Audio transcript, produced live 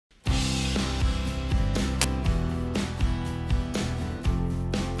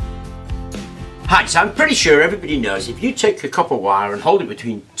Hi, so I'm pretty sure everybody knows if you take a copper wire and hold it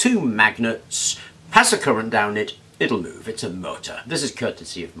between two magnets, pass a current down it, it'll move. It's a motor. This is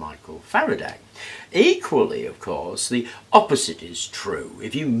courtesy of Michael Faraday. Equally, of course, the opposite is true.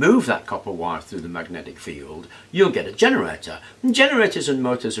 If you move that copper wire through the magnetic field, you'll get a generator. And generators and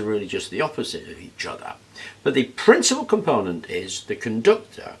motors are really just the opposite of each other. But the principal component is the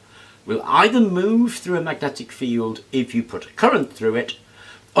conductor will either move through a magnetic field if you put a current through it,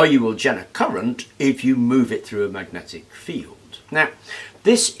 or you will generate current if you move it through a magnetic field. Now,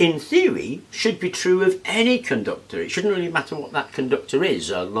 this in theory should be true of any conductor. It shouldn't really matter what that conductor is,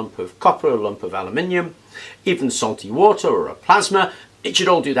 a lump of copper, a lump of aluminium, even salty water or a plasma, it should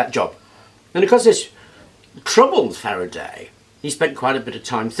all do that job. And of course this troubled Faraday. He spent quite a bit of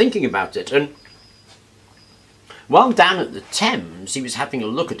time thinking about it, and while down at the Thames he was having a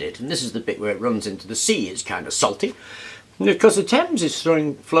look at it, and this is the bit where it runs into the sea. It's kind of salty. Because the Thames is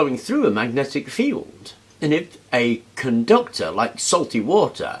flowing through a magnetic field. And if a conductor, like salty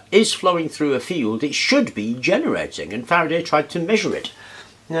water, is flowing through a field, it should be generating. And Faraday tried to measure it.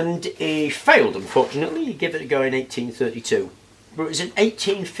 And he failed, unfortunately. He gave it a go in 1832. But it was in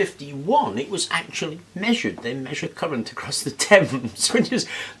 1851 it was actually measured. They measured current across the Thames, which is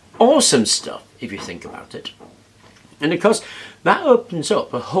awesome stuff, if you think about it. And of course, that opens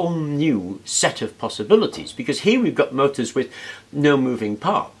up a whole new set of possibilities, because here we've got motors with no moving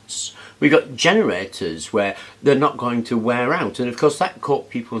parts. We've got generators where they're not going to wear out, and of course that caught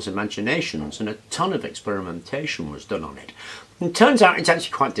people's imaginations, and a ton of experimentation was done on it. And it turns out it's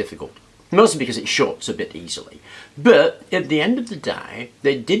actually quite difficult, mostly because it shorts a bit easily. But at the end of the day,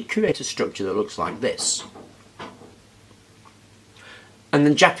 they did create a structure that looks like this. And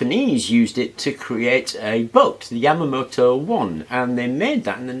the Japanese used it to create a boat, the Yamamoto 1, and they made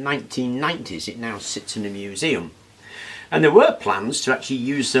that in the 1990s. It now sits in a museum. And there were plans to actually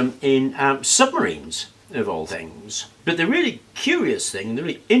use them in submarines, of all things. But the really curious thing, the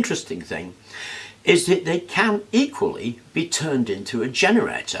really interesting thing, is that they can equally be turned into a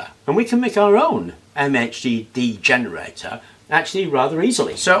generator. And we can make our own MHD generator actually rather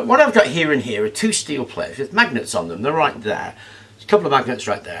easily. So what I've got here and here are two steel plates with magnets on them. They're right there. A couple of magnets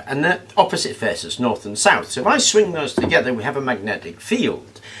right there, and they're opposite faces, north and south. So if I swing those together, we have a magnetic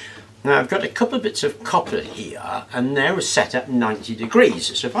field. Now I've got a couple of bits of copper here, and they're set at 90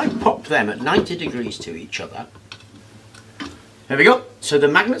 degrees. So if I pop them at 90 degrees to each other, there we go. So the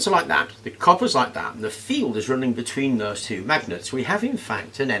magnets are like that, the copper's like that, and the field is running between those two magnets. We have in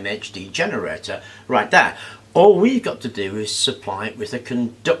fact an MHD generator right there. All we've got to do is supply it with a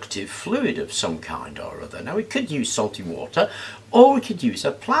conductive fluid of some kind or other. Now we could use salty water, or we could use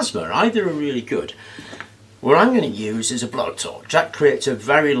a plasma. Either are really good. What I'm going to use is a blowtorch. That creates a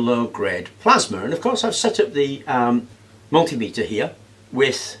very low grade plasma. And of course I've set up the multimeter here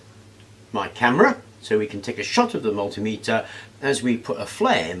with my camera, so we can take a shot of the multimeter as we put a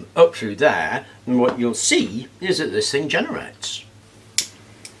flame up through there, and what you'll see is that this thing generates.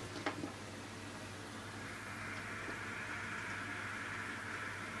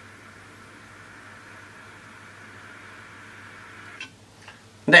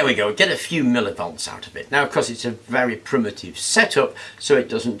 There we go, get a few millivolts out of it. Now of course it's a very primitive setup, so it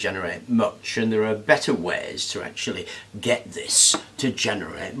doesn't generate much, and there are better ways to actually get this to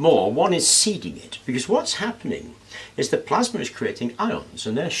generate more. One is seeding it, because what's happening is the plasma is creating ions,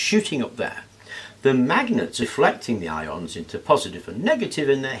 and they're shooting up there. The magnets are deflecting the ions into positive and negative,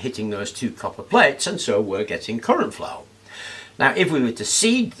 and they're hitting those two copper plates, and so we're getting current flow. Now if we were to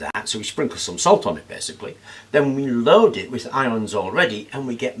seed that, so we sprinkle some salt on it basically, then we load it with ions already and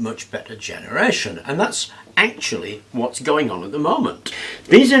we get much better generation. And that's actually what's going on at the moment.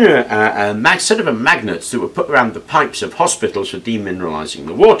 These are a set of magnets that were put around the pipes of hospitals for demineralizing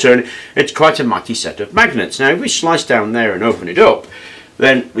the water, and it's quite a mighty set of magnets. Now if we slice down there and open it up,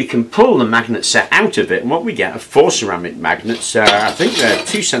 then we can pull the magnet set out of it, and what we get are 4 ceramic magnets. I think they're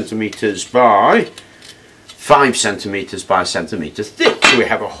 2 centimeters by 5 centimeters by a centimeter thick, so we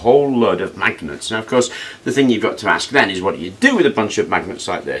have a whole load of magnets. Now of course the thing you've got to ask then is, what do you do with a bunch of magnets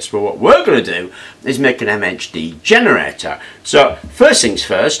like this? Well, what we're going to do is make an MHD generator. So first things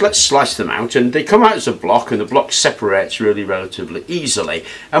first, let's slice them out, and they come out as a block, and the block separates really relatively easily,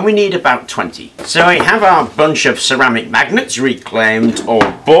 and we need about 20. So we have our bunch of ceramic magnets reclaimed or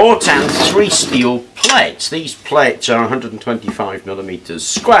bought, and 3 steel plates. These plates are 125 millimeters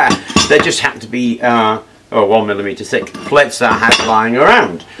square. They just happen to be 1 millimeter thick plates that I had lying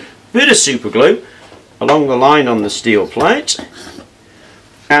around. Bit of super glue along the line on the steel plate,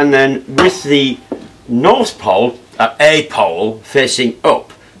 and then with the north pole, A pole facing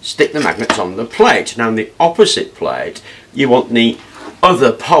up, stick the magnets on the plate. Now on the opposite plate you want the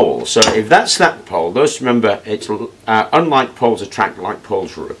other pole. So if that's that pole, those, remember, it's unlike poles attract, like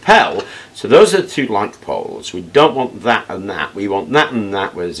poles repel. So those are the two like poles. We don't want that and that. We want that and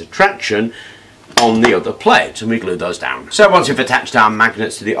that where there's attraction on the other plate, and we glue those down. So once we've attached our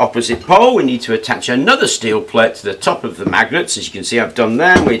magnets to the opposite pole, we need to attach another steel plate to the top of the magnets. As you can see, I've done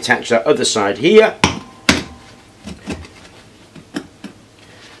there. We attach that other side here.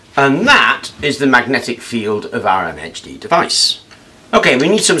 And that is the magnetic field of our MHD device. Okay, we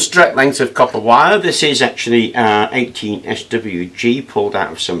need some straight length of copper wire. This is actually 18 SWG pulled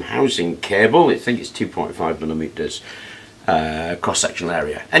out of some housing cable. I think it's 2.5 millimeters cross-sectional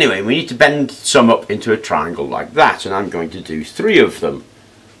area. Anyway, we need to bend some up into a triangle like that, and I'm going to do 3 of them.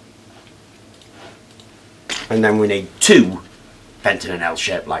 And then we need 2 bent in an L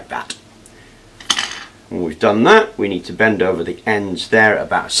shape like that. When we've done that, we need to bend over the ends there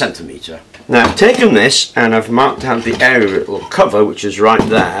about 1 centimetre. Now I've taken this and I've marked out the area it will cover, which is right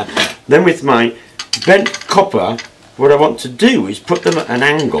there. Then with my bent copper, what I want to do is put them at an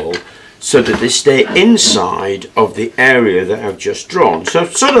angle so that they stay inside of the area that I've just drawn. So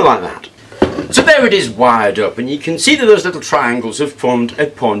sort of like that. So there it is wired up, and you can see that those little triangles have formed a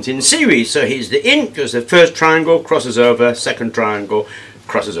point in series. So here's the in, goes the first triangle, crosses over, second triangle,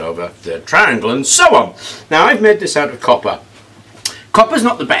 crosses over, third triangle, and so on. Now I've made this out of copper. Copper's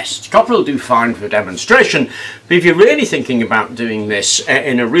not the best. Copper will do fine for demonstration, but if you're really thinking about doing this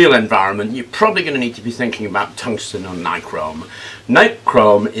in a real environment, you're probably going to need to be thinking about tungsten or nichrome.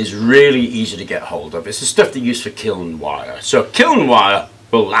 Nichrome is really easy to get hold of. It's the stuff they use for kiln wire. So kiln wire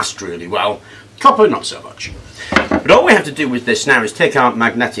will last really well. Copper, not so much. But all we have to do with this now is take our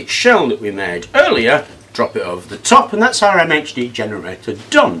magnetic shell that we made earlier, drop it over the top, and that's our MHD generator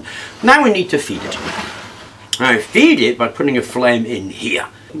done. Now we need to feed it. I feed it by putting a flame in here.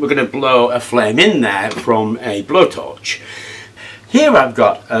 We're going to blow a flame in there from a blowtorch. Here I've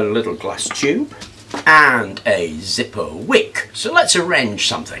got a little glass tube and a Zippo wick. So let's arrange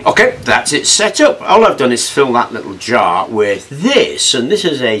something. Okay, that's it set up. All I've done is fill that little jar with this, and this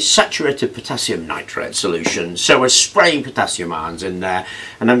is a saturated potassium nitrate solution. So we're spraying potassium ions in there,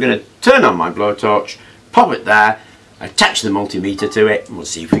 and I'm going to turn on my blowtorch, pop it there, attach the multimeter to it, and we'll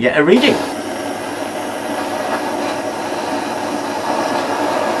see if we get a reading.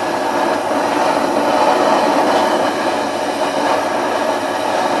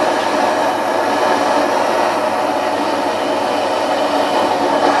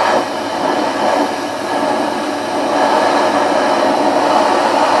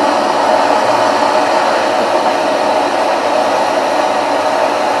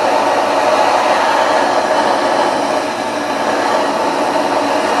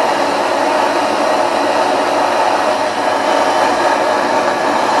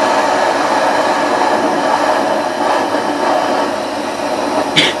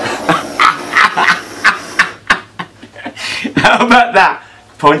 How about that?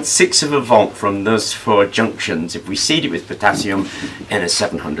 0.6 of a volt from those 4 junctions if we seed it with potassium in a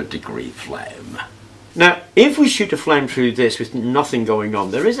 700-degree flame. Now, if we shoot a flame through this with nothing going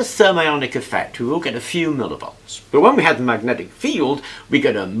on, there is a thermionic effect. We will get a few millivolts. But when we have the magnetic field, we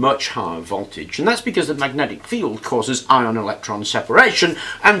get a much higher voltage. And that's because the magnetic field causes ion-electron separation,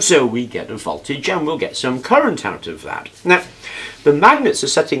 and so we get a voltage, and we'll get some current out of that. Now, the magnets are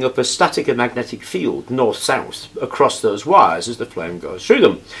setting up a static magnetic field, north-south, across those wires as the flame goes through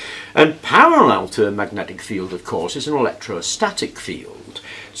them. And parallel to a magnetic field, of course, is an electrostatic field.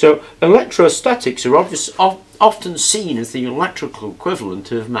 So electrostatics are often seen as the electrical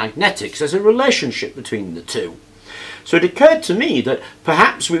equivalent of magnetics. There's a relationship between the two. So it occurred to me that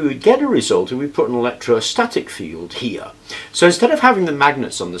perhaps we would get a result if we put an electrostatic field here. So instead of having the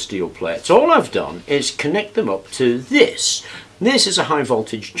magnets on the steel plates, all I've done is connect them up to this. This is a high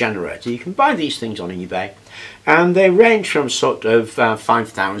voltage generator. You can buy these things on eBay, and they range from sort of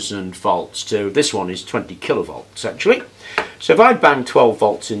 5,000 volts to, this one is 20 kilovolts actually. So if I bang 12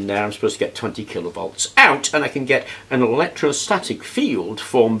 volts in there, I'm supposed to get 20 kilovolts out, and I can get an electrostatic field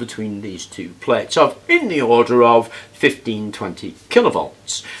formed between these two plates of in the order of 15-20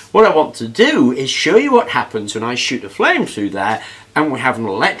 kilovolts. What I want to do is show you what happens when I shoot a flame through there and we have an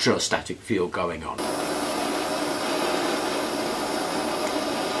electrostatic field going on.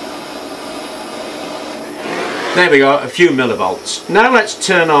 There we go, a few millivolts. Now let's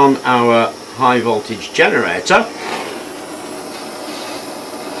turn on our high voltage generator.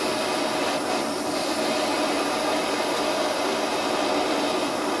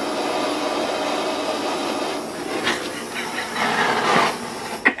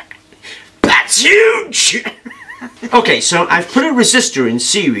 That's huge! Okay, so I've put a resistor in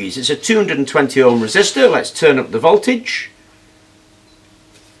series. It's a 220 ohm resistor. Let's turn up the voltage.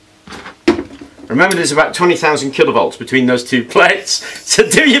 Remember, there's about 20,000 kilovolts between those two plates, so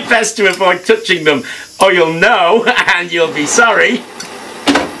do your best to avoid touching them or you'll know and you'll be sorry.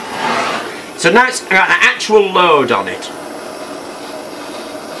 So now it's got an actual load on it.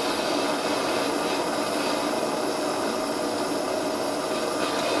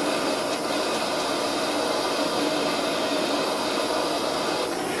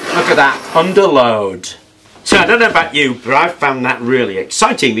 Look at that, under load. So I don't know about you, but I found that really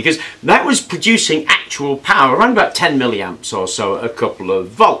exciting because that was producing actual power, around about 10 milliamps or so, a couple of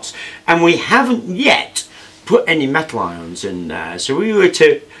volts. And we haven't yet put any metal ions in there. So we were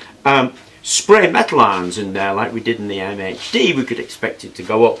to spray metal ions in there like we did in the MHD, we could expect it to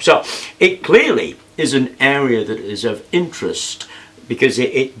go up. So it clearly is an area that is of interest because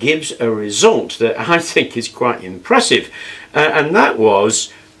it gives a result that I think is quite impressive. And that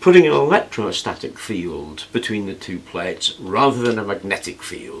was putting an electrostatic field between the two plates rather than a magnetic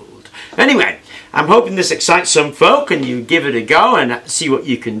field. Anyway, I'm hoping this excites some folk and you give it a go and see what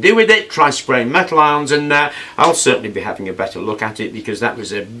you can do with it. Try spraying metal ions and I'll certainly be having a better look at it because that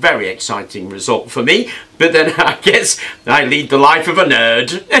was a very exciting result for me. But then I guess I lead the life of a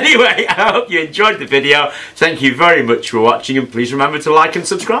nerd. Anyway, I hope you enjoyed the video. Thank you very much for watching and please remember to like and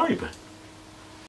subscribe.